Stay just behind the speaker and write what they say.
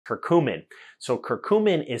curcumin. So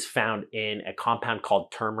curcumin is found in a compound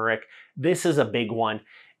called turmeric. This is a big one.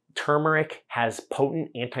 Turmeric has potent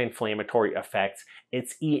anti-inflammatory effects.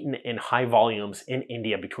 It's eaten in high volumes in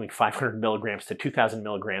India, between 500 milligrams to 2,000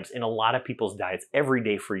 milligrams in a lot of people's diets every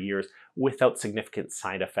day for years without significant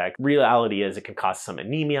side effect. Reality is it can cause some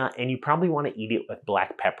anemia, and you probably want to eat it with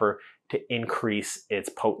black pepper to increase its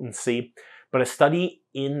potency. But a study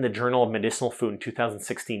in the Journal of Medicinal Food in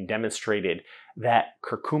 2016 demonstrated that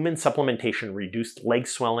curcumin supplementation reduced leg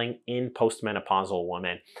swelling in postmenopausal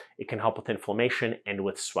women. It can help with inflammation and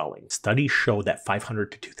with swelling. Studies show that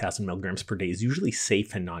 500 to 2,000 milligrams per day is usually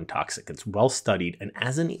safe and non-toxic. It's well studied, and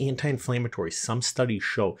as an anti-inflammatory, some studies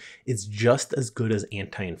show it's just as good as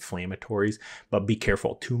anti-inflammatories, but be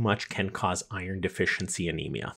careful, too much can cause iron deficiency anemia.